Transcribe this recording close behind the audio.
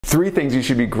3 things you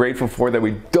should be grateful for that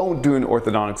we don't do in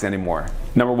orthodontics anymore.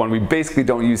 Number 1, we basically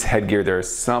don't use headgear. There are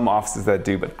some offices that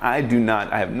do, but I do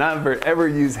not. I have not ever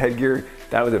used headgear.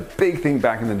 That was a big thing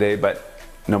back in the day, but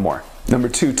no more. Number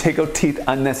 2, take out teeth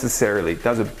unnecessarily.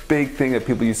 That was a big thing that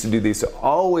people used to do. They used to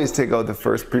always take out the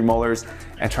first premolars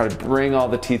and try to bring all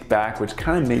the teeth back, which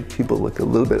kind of made people look a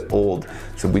little bit old.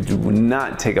 So we do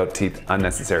not take out teeth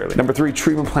unnecessarily. Number 3,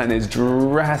 treatment plan is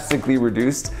drastically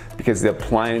reduced because the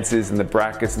appliances and the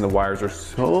brackets and the wires are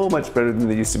so much better than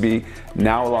they used to be.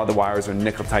 Now a lot of the wires are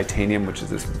nickel titanium, which is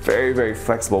this very, very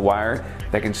flexible wire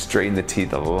that can straighten the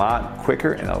teeth a lot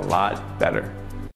quicker and a lot better.